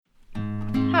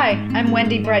Hi, I'm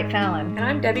Wendy Bright Fallon. And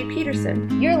I'm Debbie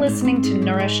Peterson. You're listening to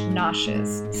Nourished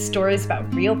Noshes, stories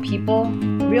about real people,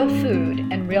 real food,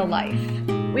 and real life.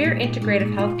 We're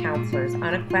integrative health counselors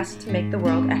on a quest to make the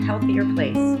world a healthier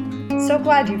place. So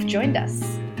glad you've joined us.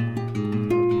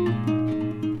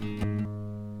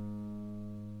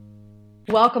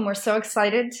 Welcome. We're so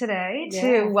excited today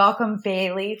to welcome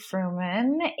Bailey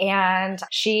Fruman, and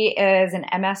she is an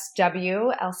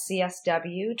MSW,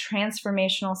 LCSW,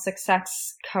 transformational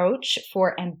success coach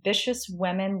for ambitious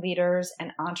women leaders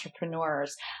and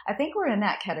entrepreneurs. I think we're in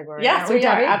that category. Yes, we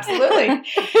are. Absolutely.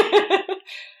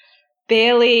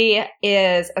 Bailey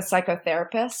is a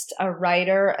psychotherapist, a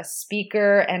writer, a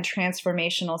speaker, and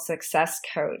transformational success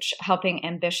coach, helping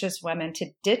ambitious women to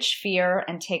ditch fear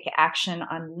and take action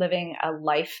on living a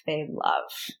life they love.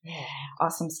 Yeah.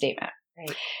 Awesome statement.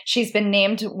 Right. She's been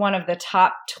named one of the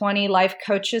top 20 life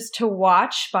coaches to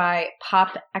watch by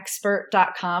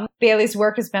popexpert.com. Bailey's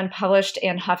work has been published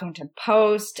in Huffington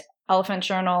Post, Elephant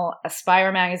Journal,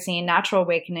 Aspire Magazine, Natural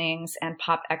Awakenings, and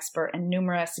Pop Expert, and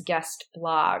numerous guest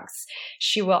blogs.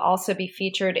 She will also be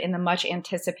featured in the much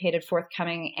anticipated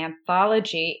forthcoming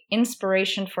anthology,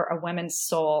 Inspiration for a Women's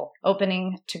Soul,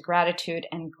 Opening to Gratitude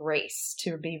and Grace,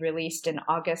 to be released in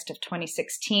August of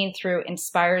 2016 through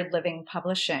Inspired Living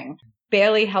Publishing.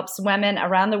 Bailey helps women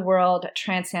around the world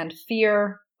transcend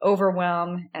fear,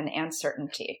 overwhelm, and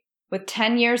uncertainty. With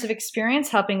 10 years of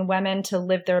experience helping women to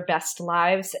live their best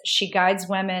lives, she guides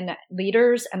women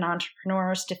leaders and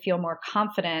entrepreneurs to feel more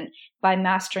confident by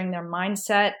mastering their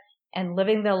mindset and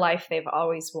living the life they've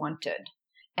always wanted.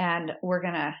 And we're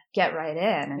going to get right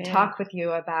in and talk with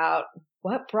you about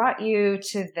what brought you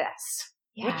to this.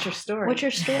 Yeah. What's your story? What's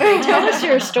your story? Tell us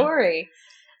your story.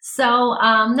 So,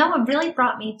 what really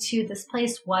brought me to this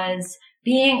place was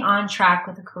being on track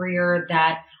with a career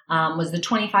that was the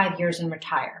 25 years and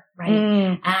retire,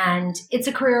 right? And it's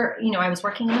a career, I was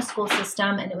working in a school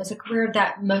system, and it was a career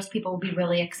that most people would be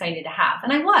really excited to have.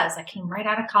 And I came right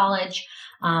out of college.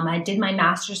 I did my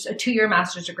master's, a 2-year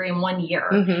master's degree in 1 year.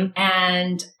 Mm-hmm.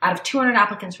 And out of 200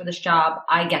 applicants for this job,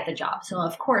 I get the job. So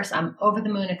of course I'm over the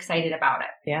moon excited about it.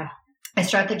 Yeah. I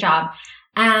start the job,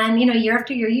 and year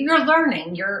after year, you're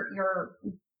learning, you're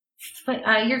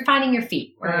finding your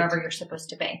feet wherever you're supposed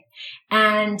to be.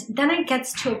 And then it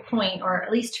gets to a point, or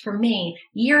at least for me,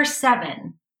 year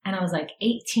 7, and I was like,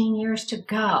 18 years to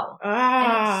go.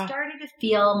 And it started to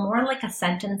feel more like a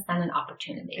sentence than an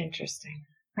opportunity. Interesting.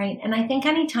 Right. And I think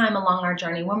anytime along our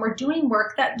journey, when we're doing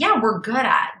work that, we're good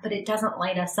at, but it doesn't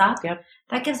light us up,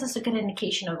 that gives us a good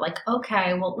indication of like,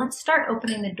 okay, well, let's start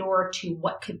opening the door to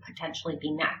what could potentially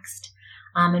be next.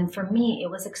 And for me, it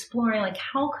was exploring like,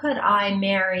 how could I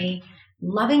marry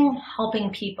loving helping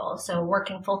people? So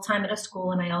working full time at a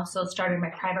school, and I also started my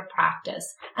private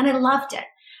practice, and I loved it.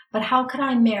 But how could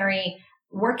I marry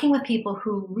working with people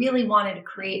who really wanted to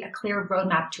create a clear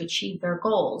roadmap to achieve their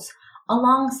goals,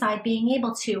 alongside being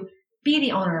able to be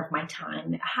the owner of my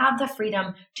time, have the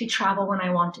freedom to travel when I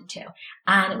wanted to?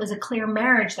 And it was a clear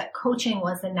marriage that coaching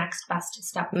was the next best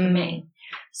step for me.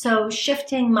 So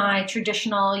shifting my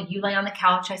traditional, you lay on the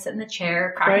couch, I sit in the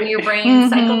chair, cracking your brain,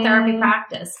 psychotherapy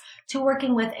practice, to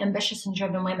working with ambitious and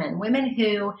driven women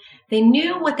who they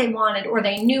knew what they wanted, or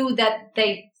they knew that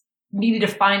they needed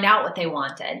to find out what they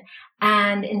wanted.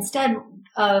 And instead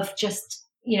of just,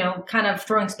 kind of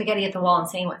throwing spaghetti at the wall and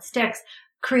seeing what sticks,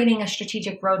 creating a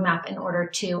strategic roadmap in order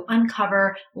to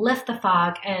uncover, lift the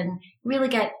fog, and really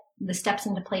get the steps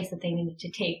into place that they needed to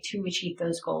take to achieve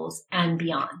those goals and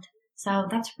beyond. So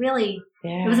that's really,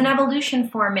 it was an evolution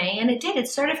for me. And it did. It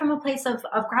started from a place of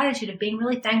gratitude, of being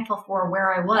really thankful for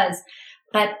where I was.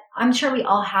 But I'm sure we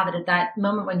all have it at that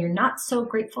moment when you're not so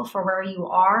grateful for where you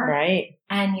are. Right.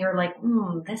 And you're like,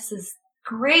 this is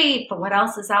great, but what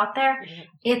else is out there?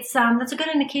 It's that's a good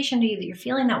indication to you that you're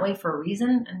feeling that way for a reason,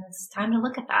 and it's time to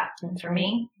look at that. And for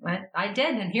me, I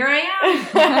did, and here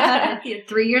I am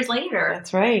 3 years later.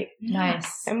 That's right.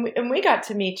 Nice. And we got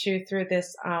to meet you through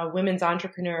this women's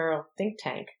entrepreneurial think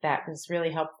tank that was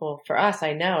really helpful for us,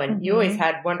 I know, and you always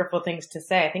had wonderful things to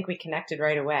say. I think we connected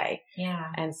right away.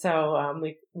 Yeah. And so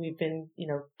we've been,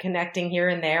 connecting here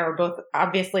and there, or both.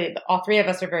 Obviously, all three of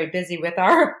us are very busy with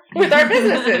our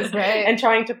businesses, right, and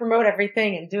trying to promote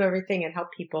everything and do everything and help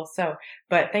people. So,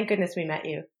 but thank goodness we met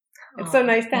you. It's so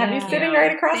nice to have you sitting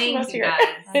right across from us here.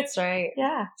 That's right.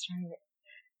 Yeah. That's right.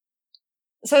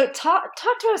 So talk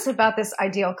to us about this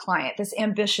ideal client, this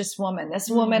ambitious woman, this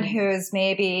woman who's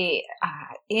maybe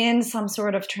in some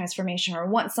sort of transformation, or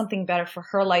wants something better for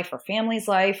her life or family's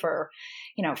life, or,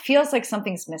 feels like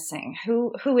something's missing.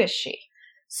 Who is she?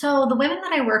 So the women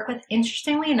that I work with,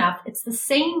 interestingly enough, it's the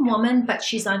same woman, but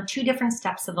she's on 2 different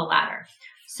steps of the ladder.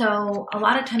 So a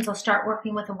lot of times I'll start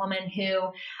working with a woman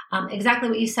who, exactly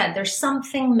what you said, there's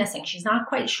something missing. She's not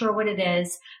quite sure what it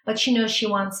is, but she knows she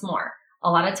wants more.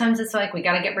 A lot of times it's like, we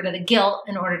got to get rid of the guilt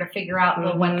in order to figure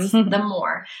out what's the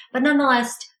more. But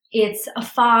nonetheless, it's a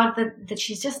fog that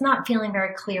she's just not feeling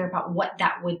very clear about what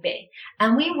that would be.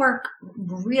 And we work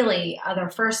really, the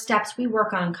first steps, we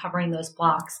work on uncovering those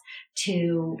blocks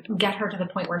to get her to the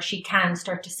point where she can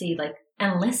start to see like,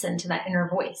 and listen to that inner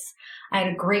voice. I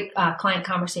had a great client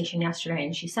conversation yesterday,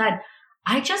 and she said,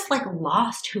 I just like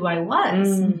lost who I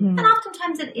was. And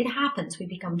oftentimes it happens. We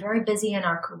become very busy in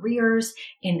our careers,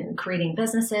 in creating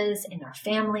businesses, in our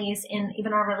families, in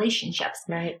even our relationships.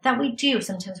 Right. That we do.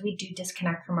 Sometimes we do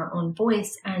disconnect from our own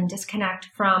voice and disconnect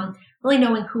from really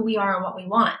knowing who we are and what we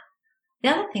want. The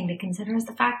other thing to consider is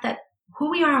the fact that who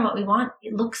we are and what we want,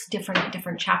 it looks different at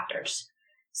different chapters.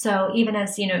 So even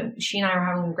as, she and I were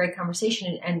having a great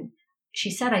conversation, and she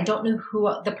said, I don't know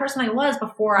who the person I was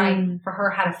before I, for her,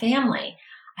 had a family.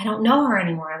 I don't know her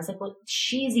anymore. I was like, well,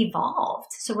 she's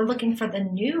evolved. So we're looking for the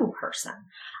new person,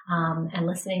 and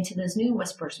listening to those new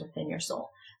whispers within your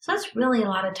soul. So that's really a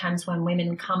lot of times when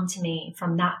women come to me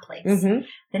from that place.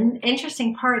 The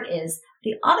interesting part is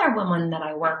the other woman that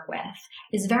I work with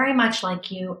is very much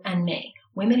like you and me.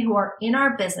 Women who are in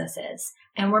our businesses,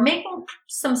 and we're making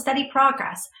some steady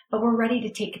progress, but we're ready to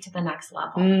take it to the next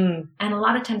level. And a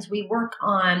lot of times we work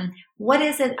on what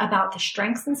is it about the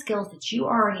strengths and skills that you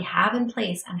already have in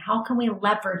place, and how can we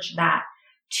leverage that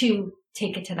to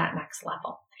take it to that next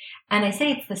level. And I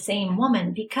say it's the same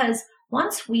woman because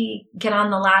once we get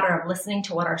on the ladder of listening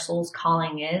to what our soul's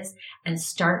calling is and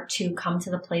start to come to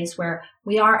the place where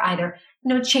we are either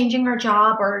changing our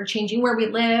job or changing where we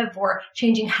live or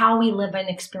changing how we live and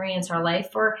experience our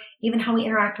life or even how we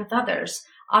interact with others.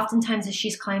 Oftentimes as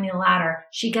she's climbing the ladder,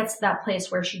 she gets to that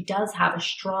place where she does have a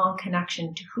strong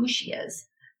connection to who she is,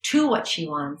 to what she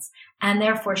wants. And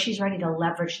therefore she's ready to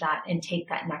leverage that and take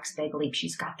that next big leap.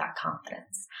 She's got that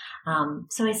confidence.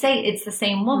 So I say it's the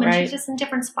same woman. Right. She's just in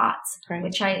different spots, right.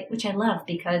 which I love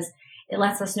because it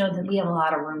lets us know that we have a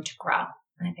lot of room to grow.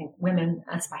 I think women,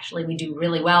 especially, we do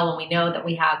really well when we know that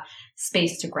we have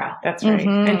space to grow. That's right.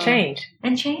 And change.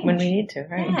 And change. When we need to,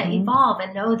 right? Yeah, evolve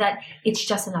and know that it's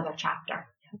just another chapter.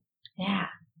 Yeah.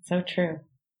 So true.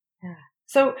 Yeah.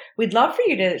 So we'd love for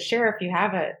you to share if you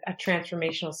have a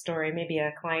transformational story, maybe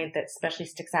a client that especially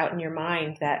sticks out in your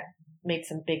mind that made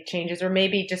some big changes or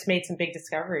maybe just made some big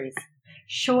discoveries.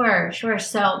 Sure.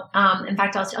 So, in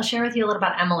fact, I'll share with you a little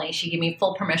about Emily. She gave me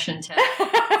full permission to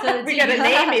we got a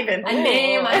name even. A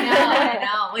name, I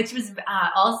know, which was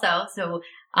also, so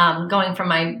going from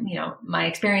my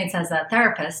experience as a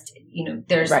therapist,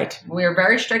 we're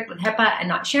very strict with HIPAA and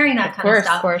not sharing that kind of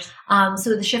stuff. Of course.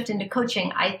 So the shift into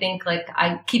coaching, I think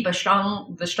I keep the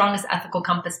strongest ethical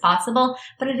compass possible,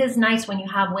 but it is nice when you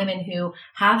have women who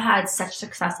have had such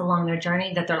success along their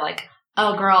journey that they're like,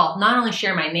 oh girl, not only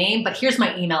share my name, but here's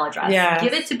my email address. Yes.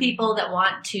 Give it to people that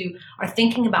are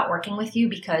thinking about working with you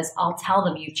because I'll tell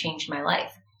them you've changed my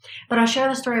life. But I'll share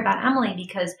the story about Emily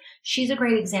because she's a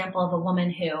great example of a woman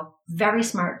who, very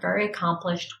smart, very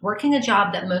accomplished, working a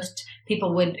job that most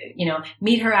people would,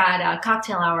 meet her at a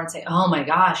cocktail hour and say, oh my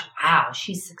gosh, wow,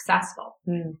 she's successful.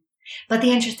 But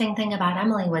the interesting thing about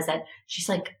Emily was that she's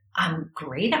like, I'm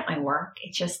great at my work.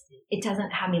 It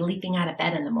doesn't have me leaping out of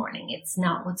bed in the morning. It's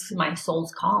not what's my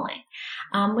soul's calling,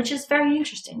 which is very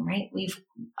interesting, right?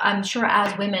 I'm sure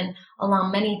as women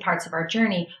along many parts of our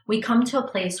journey, we come to a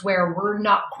place where we're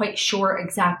not quite sure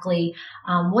exactly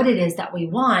what it is that we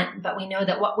want, but we know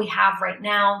that what we have right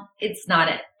now, it's not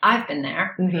it. I've been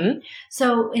there.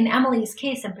 So in Emily's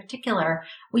case in particular,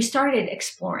 we started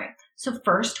exploring. So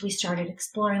first we started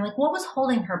exploring what was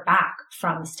holding her back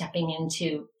from stepping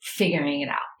into figuring it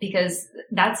out, because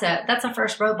that's a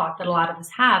first roadblock that a lot of us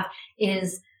have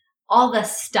is all the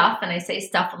stuff. And I say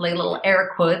stuff with little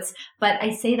air quotes, but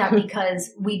I say that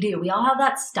because we all have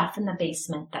that stuff in the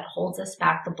basement that holds us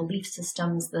back, the belief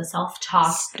systems, the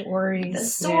self-talk, stories,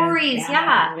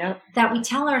 that we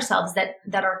tell ourselves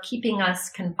that are keeping us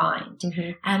confined.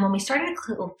 And when we started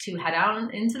to head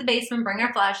out into the basement, bring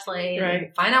our flashlight,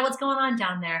 and find out what's going on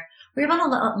down there, we were able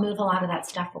to move a lot of that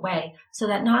stuff away so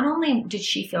that not only did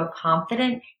she feel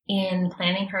confident in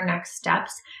planning her next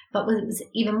steps, but what was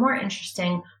even more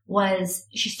interesting was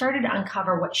she started to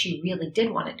uncover what she really did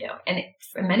want to do. And it,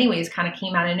 in many ways, kind of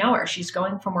came out of nowhere. She's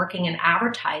going from working in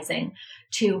advertising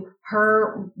to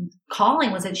her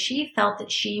calling was that she felt that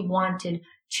she wanted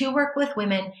to work with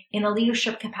women in a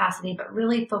leadership capacity, but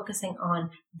really focusing on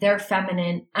their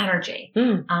feminine energy,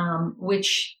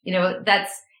 which,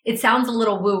 it sounds a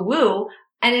little woo-woo,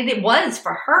 And it was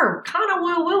for her kind of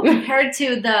woo-woo compared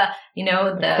to the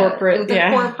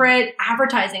corporate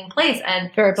advertising place.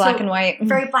 And very black and white.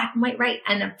 Very black and white, right.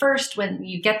 And at first when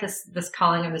you get this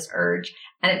calling or this urge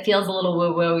and it feels a little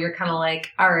woo-woo, you're kind of like,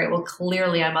 all right, well,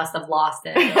 clearly I must have lost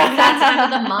it. It's that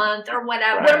time of the month or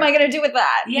whatever. What am I going to do with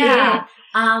that? Yeah.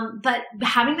 But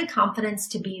having the confidence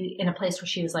to be in a place where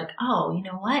she was like, oh, you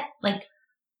know what? Like,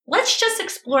 let's just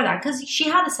explore that, because she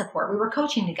had the support. We were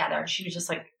coaching together. She was just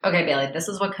like, okay, Bailey, this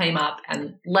is what came up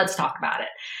and let's talk about it.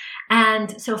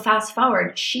 And so fast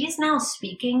forward, she's now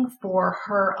speaking for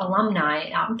her alumni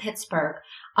out in Pittsburgh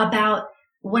about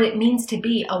what it means to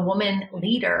be a woman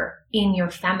leader in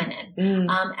your feminine.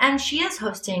 And she is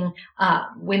hosting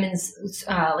women's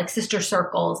like sister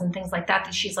circles and things like that.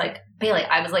 That she's like, Bailey,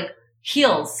 I was like,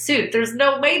 heels, suit. There's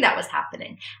no way that was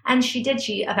happening. And she did.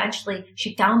 She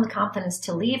found the confidence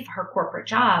to leave her corporate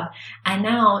job. And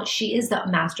now she is the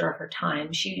master of her time.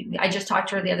 I just talked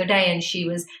to her the other day and she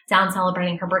was down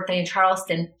celebrating her birthday in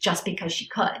Charleston just because she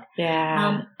could.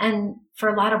 Yeah. And for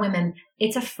a lot of women,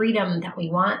 it's a freedom that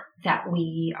we want, that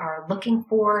we are looking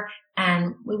for,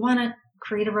 and we want to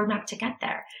create a roadmap to get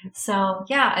there. So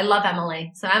yeah, I love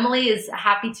Emily. So Emily is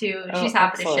happy she's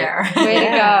happy to share. Way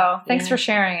to go. Thanks for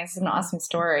sharing. It's an awesome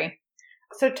story.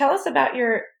 So tell us about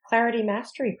your Clarity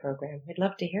Mastery program. We'd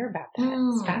love to hear about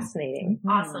that. It's fascinating.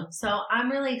 Awesome. So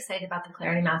I'm really excited about the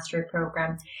Clarity Mastery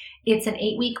program. It's an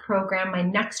 8-week program. My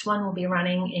next one will be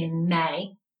running in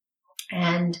May.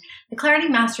 And the Clarity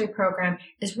Mastery program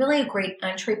is really a great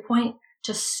entry point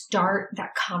to start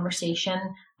that conversation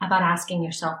about asking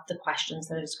yourself the questions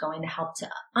that is going to help to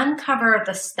uncover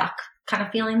the stuck kind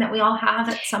of feeling that we all have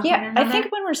at some point or another. I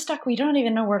think when we're stuck, we don't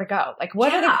even know where to go. Like,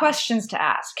 what are the questions to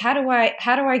ask? How do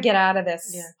I get out of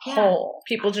this hole?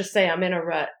 People just say, I'm in a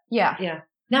rut. Yeah. Yeah.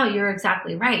 No, you're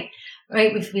exactly right.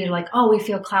 Right? We feel like, we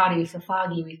feel cloudy, we feel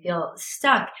foggy, we feel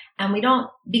stuck. And we don't,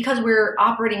 because we're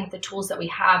operating with the tools that we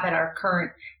have at our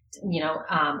current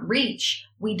reach,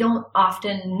 we don't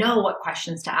often know what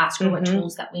questions to ask or what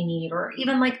tools that we need, or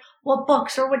even like what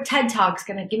books or what TED Talk's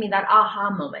going to give me that aha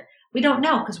moment. We don't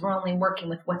know because we're only working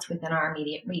with what's within our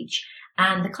immediate reach.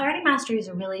 And the Clarity Mastery is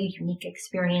a really unique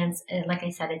experience. And like I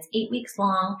said, it's 8 weeks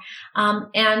long.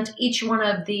 And each one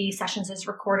of the sessions is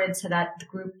recorded so that the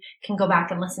group can go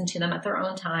back and listen to them at their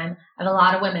own time. I have a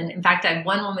lot of women. In fact, I have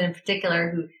one woman in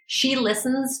particular who she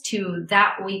listens to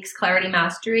that week's Clarity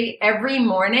Mastery every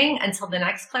morning until the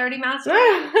next Clarity Mastery.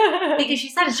 Because she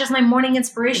said it's just my morning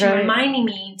inspiration, reminding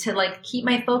me to like keep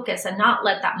my focus and not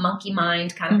let that monkey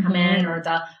mind kind of come in, or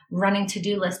the running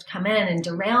to-do list come in and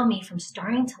derail me from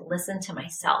starting to listen to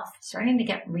myself, starting to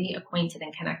get reacquainted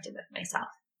and connected with myself.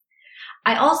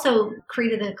 I also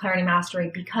created the Clarity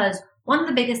Mastery because one of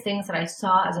the biggest things that I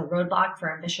saw as a roadblock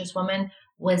for ambitious women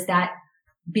was that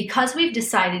because we've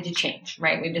decided to change,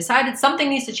 right? We've decided something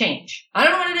needs to change. I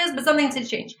don't know what it is, but something needs to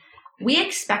change. We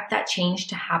expect that change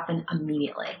to happen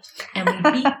immediately. And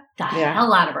we beat the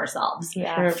hell out of ourselves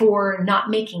for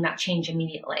not making that change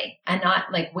immediately and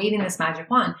not like waving this magic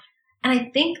wand. And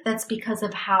I think that's because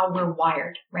of how we're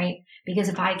wired, right? Because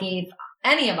if I gave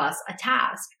any of us a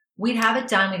task, we'd have it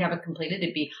done. We'd have it completed.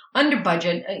 It'd be under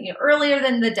budget, earlier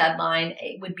than the deadline.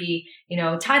 It would be,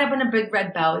 tied up in a big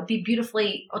red bow. It'd be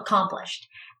beautifully accomplished.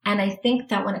 And I think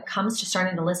that when it comes to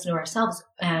starting to listen to ourselves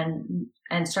and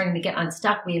starting to get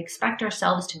unstuck, we expect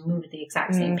ourselves to move at the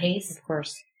exact same pace. Of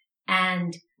course.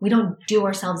 And we don't do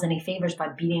ourselves any favors by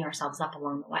beating ourselves up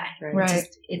along the way. Right.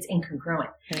 It's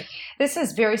incongruent. Right. This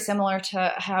is very similar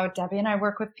to how Debbie and I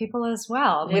work with people as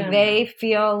well. Yeah. They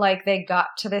feel like they got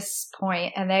to this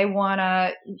point and they want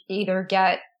to either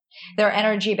get their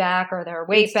energy back or their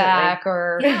weight back,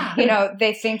 or,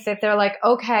 they think that they're like,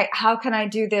 okay, how can I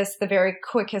do this the very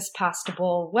quickest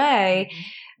possible way?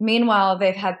 Meanwhile,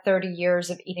 they've had 30 years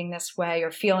of eating this way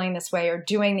or feeling this way or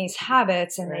doing these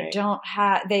habits, and they don't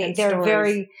have, they're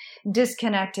very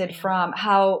disconnected from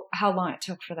how long it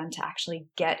took for them to actually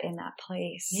get in that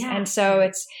place. Yeah. And so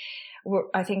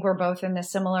I think we're both in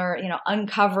this similar,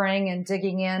 uncovering and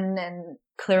digging in and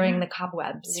clearing the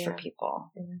cobwebs for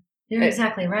people. Yeah. You're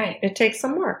exactly right. It takes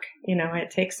some work.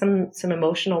 It takes some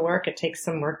emotional work. It takes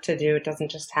some work to do. It doesn't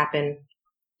just happen.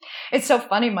 It's so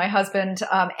funny. My husband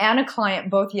and a client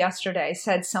both yesterday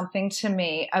said something to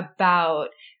me about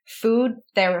food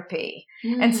therapy.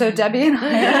 And so Debbie and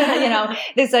I,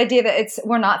 this idea that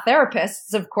we're not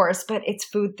therapists, of course, but it's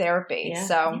food therapy. Yeah.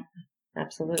 So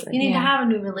absolutely. You need to have a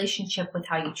new relationship with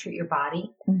how you treat your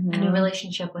body, a new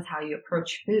relationship with how you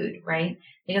approach food, right?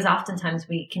 Because oftentimes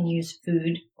we can use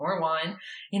food or wine,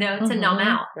 to numb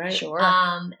out. Right. Sure.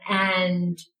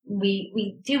 And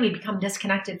we become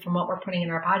disconnected from what we're putting in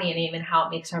our body and even how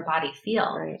it makes our body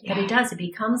feel. Right. But it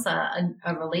becomes a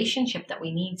relationship that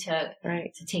we need to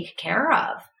take care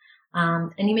of.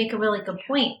 And you make a really good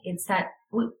point. It's that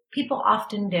people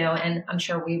often do, and I'm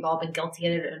sure we've all been guilty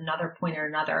of it at another point or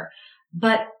another,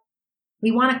 but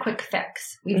we want a quick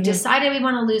fix. We've decided we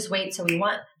want to lose weight, so we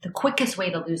want the quickest way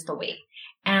to lose the weight.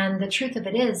 And the truth of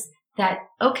it is that,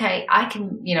 okay, I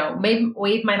can, maybe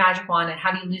wave my magic wand and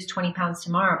have you lose 20 pounds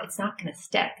tomorrow. It's not going to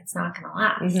stick. It's not going to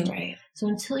last. Right. So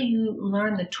until you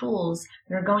learn the tools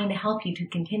that are going to help you to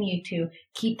continue to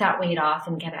keep that weight off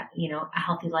and get a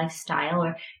healthy lifestyle,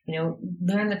 or,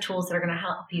 learn the tools that are going to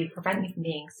help you prevent you from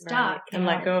being stuck. Right. And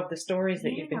let go of the stories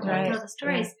that you've been telling. Let go of the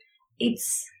stories. Yeah.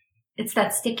 It's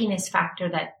that stickiness factor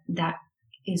that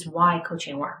is why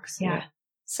coaching works. Yeah.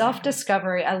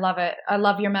 Self-discovery. I love it. I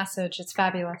love your message. It's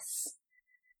fabulous.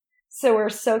 So we're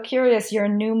so curious. You're a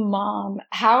new mom.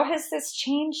 How has this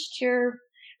changed your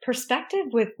perspective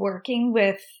with working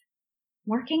with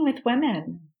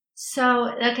women?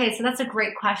 So that's a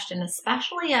great question,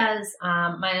 especially as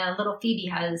my little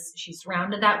Phoebe she's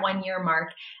rounded that 1 year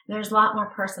mark. There's a lot more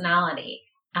personality.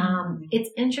 It's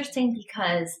interesting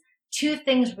because two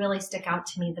things really stick out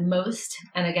to me the most.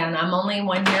 And again, I'm only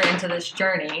 1 year into this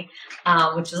journey,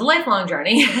 which is a lifelong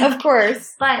journey. Of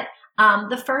course. But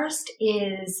the first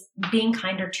is being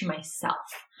kinder to myself.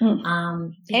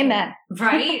 Amen.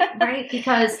 Right?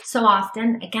 Because so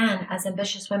often, again, as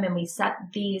ambitious women, we set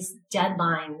these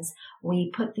deadlines. We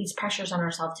put these pressures on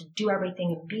ourselves to do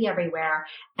everything and be everywhere,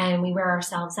 and we wear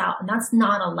ourselves out. And that's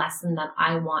not a lesson that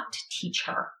I want to teach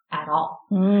her at all.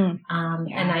 And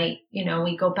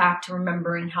we go back to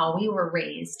remembering how we were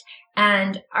raised,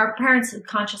 and our parents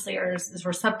consciously or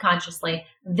subconsciously,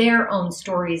 their own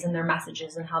stories and their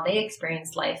messages and how they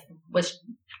experienced life, which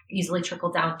easily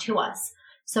trickled down to us.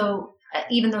 So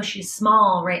even though she's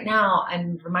small right now,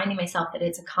 I'm reminding myself that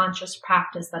it's a conscious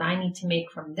practice that I need to make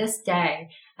from this day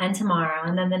and tomorrow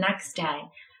and then the next day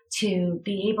to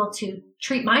be able to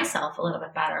treat myself a little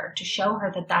bit better, to show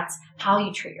her that that's how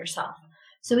you treat yourself.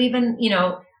 So even,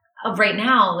 right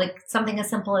now, like something as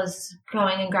simple as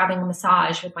going and grabbing a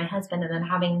massage with my husband and then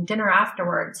having dinner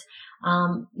afterwards,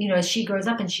 as she grows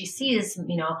up and she sees,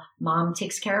 mom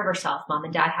takes care of herself, mom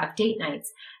and dad have date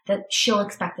nights, that she'll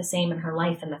expect the same in her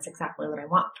life. And that's exactly what I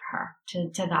want for her,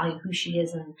 to value who she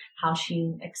is and how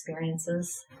she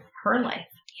experiences her life.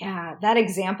 Yeah, that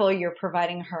example you're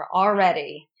providing her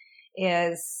already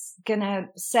is going to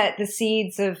set the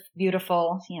seeds of a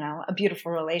beautiful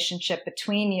relationship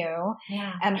between you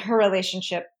and her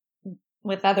relationship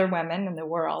with other women in the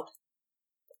world.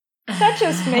 That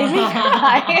just made me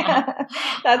cry.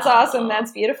 That's awesome.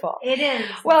 That's beautiful. It is.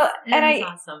 Well,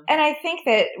 awesome. And I think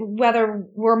that whether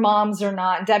we're moms or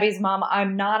not, Debbie's mom,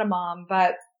 I'm not a mom,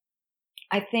 but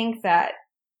I think that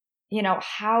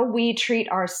how we treat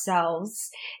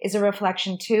ourselves is a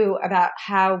reflection too about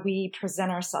how we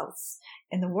present ourselves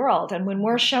in the world. And when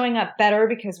we're showing up better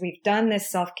because we've done this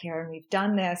self-care and we've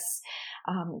done this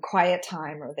quiet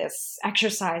time or this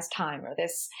exercise time or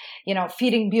this,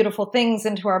 feeding beautiful things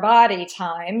into our body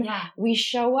time, we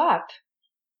show up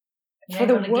for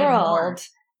the world.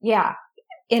 Yeah.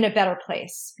 In a better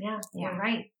place. Yeah. You're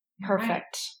right.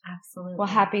 Perfect. Right. Absolutely. Well,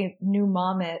 happy new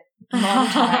mom at mom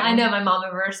time. I know, my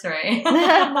mom-iversary.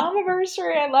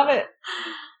 Mom-iversary. I love it.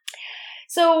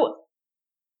 So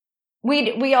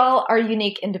we all are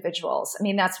unique individuals. I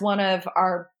mean, that's one of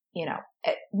our,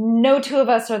 no two of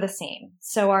us are the same.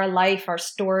 So our life, our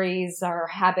stories, our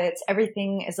habits,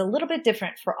 everything is a little bit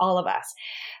different for all of us.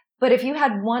 But if you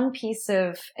had one piece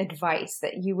of advice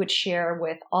that you would share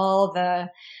with all the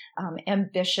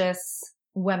ambitious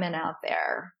women out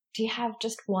there, do you have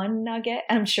just one nugget?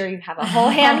 I'm sure you have a whole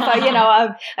handful,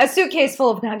 a suitcase full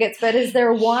of nuggets, but is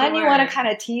there one you want to kind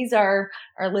of tease our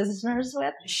listeners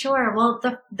with? Sure. Well,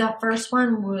 the first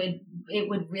one would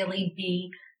really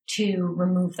be to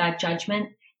remove that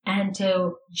judgment and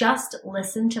to just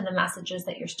listen to the messages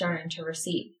that you're starting to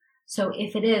receive. So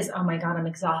if it is, oh my God, I'm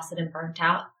exhausted and burnt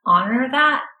out, honor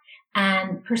that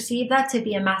and perceive that to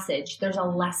be a message. There's a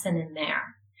lesson in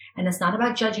there. And it's not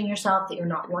about judging yourself that you're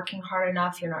not working hard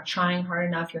enough, you're not trying hard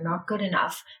enough, you're not good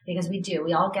enough, because we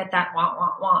all get that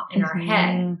want in our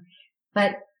head.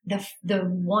 But the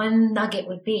one nugget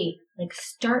would be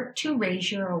start to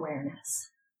raise your awareness.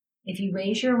 If you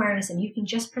raise your awareness and you can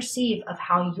just perceive of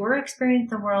how you're experiencing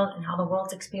the world and how the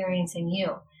world's experiencing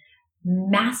you,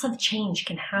 massive change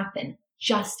can happen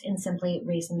just in simply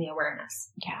raising the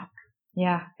awareness. Yeah.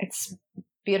 Yeah. It's a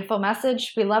beautiful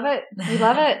message. We love it. We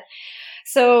love it.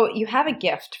 So you have a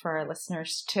gift for our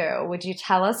listeners too. Would you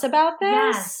tell us about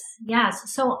this?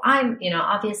 Yes. So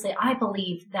obviously I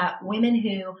believe that women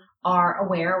who are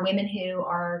aware, women who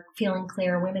are feeling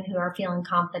clear, women who are feeling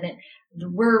confident,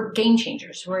 we're game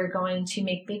changers. We're going to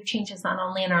make big changes not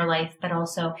only in our life, but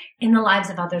also in the lives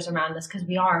of others around us because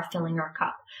we are filling our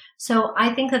cup. So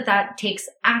I think that takes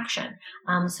action.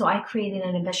 So I created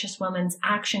an Ambitious Woman's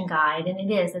Action Guide,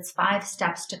 and it's 5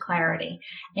 steps to clarity.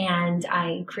 And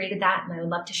I created that, and I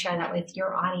would love to share that with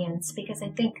your audience because I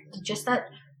think just that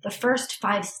the first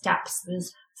 5 steps,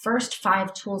 those first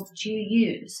 5 tools that you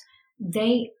use,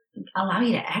 they allow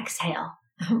you to exhale.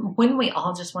 Wouldn't we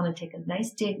all just want to take a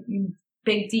nice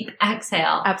big deep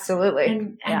exhale?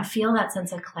 Absolutely. And feel that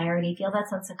sense of clarity, feel that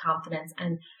sense of confidence,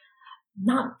 and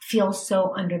not feel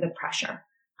so under the pressure.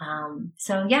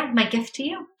 My gift to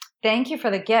you. Thank you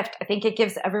for the gift. I think it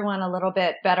gives everyone a little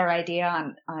bit better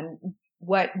idea on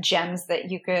what gems that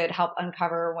you could help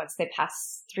uncover once they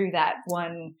pass through that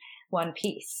one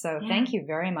piece. So thank you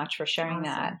very much for sharing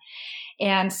that.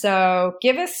 And so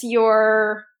give us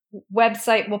your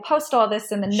website. We'll post all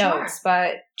this in the notes,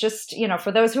 but just,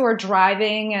 for those who are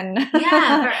driving and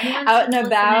out and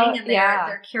about. And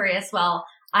they're curious. Well,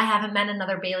 I haven't met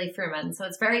another Bailey Fruman, so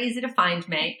it's very easy to find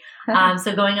me.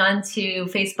 So going on to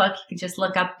Facebook, you can just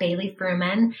look up Bailey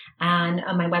Fruman, and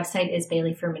my website is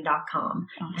baileyfruman.com.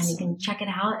 Awesome. And you can check it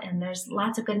out, and there's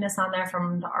lots of goodness on there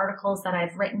from the articles that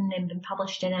I've written and been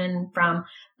published in, from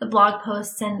the blog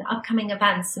posts and upcoming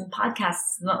events and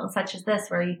podcasts such as this,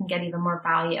 where you can get even more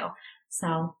value.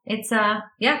 So it's,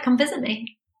 come visit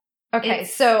me. Okay,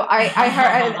 so I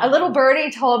heard a little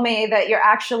birdie told me that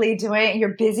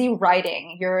you're busy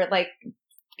writing. You're like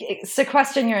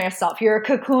sequestering yourself. You're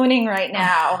cocooning right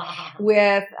now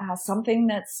with something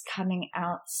that's coming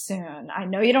out soon. I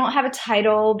know you don't have a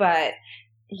title, but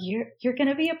you're going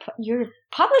to be you're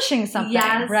publishing something,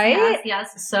 right?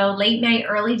 Yes. So late May,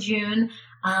 early June.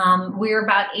 We're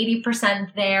about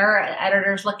 80% there.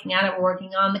 Editors looking at it, we're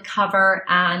working on the cover,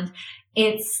 and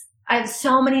I have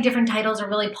so many different titles are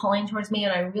really pulling towards me,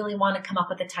 and I really want to come up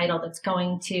with a title that's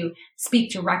going to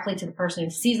speak directly to the person who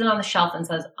sees it on the shelf and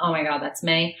says, "Oh my God, that's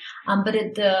me." But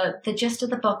the gist of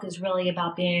the book is really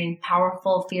about being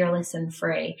powerful, fearless, and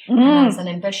free. And as an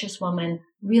ambitious woman,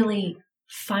 really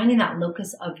finding that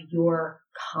locus of your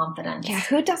confidence. Yeah,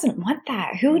 who doesn't want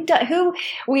that?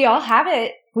 We all have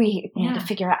it. We need to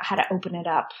figure out how to open it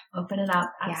up.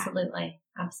 Absolutely. Yeah.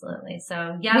 Absolutely.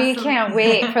 So we can't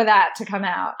wait for that to come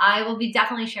out. I will be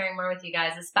definitely sharing more with you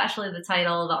guys, especially the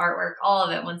title, the artwork, all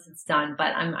of it once it's done.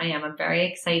 But I'm very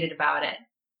excited about it.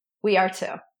 We are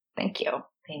too. Thank you.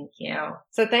 Thank you.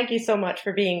 So thank you so much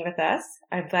for being with us.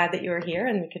 I'm glad that you were here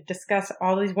and we could discuss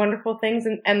all these wonderful things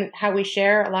and how we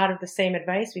share a lot of the same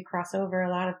advice. We cross over a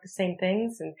lot of the same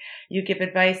things, and you give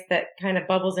advice that kind of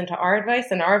bubbles into our advice,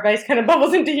 and our advice kind of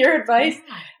bubbles into your advice.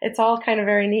 Yeah. It's all kind of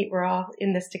very neat. We're all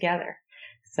in this together.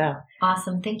 So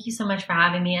awesome. Thank you so much for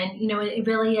having me. And, it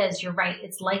really is. You're right.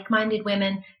 It's like-minded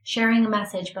women sharing a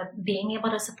message, but being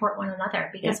able to support one another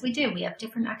because we do. We have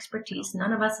different expertise.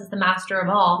 None of us is the master of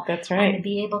all. That's right. And to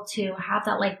be able to have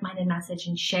that like-minded message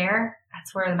and share,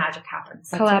 that's where the magic happens.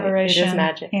 That's collaboration. Right. It is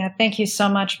magic. Yeah. Thank you so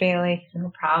much, Bailey. No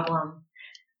problem.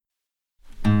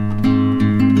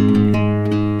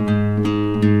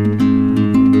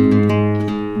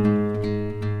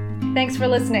 Thanks for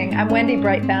listening. I'm Wendy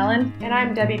Bright Fallon. And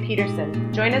I'm Debbie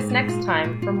Peterson. Join us next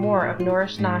time for more of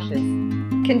Nourish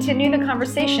Noshes. Continue the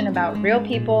conversation about real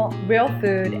people, real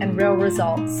food, and real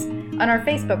results on our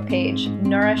Facebook page,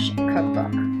 Nourish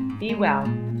Cookbook. Be well.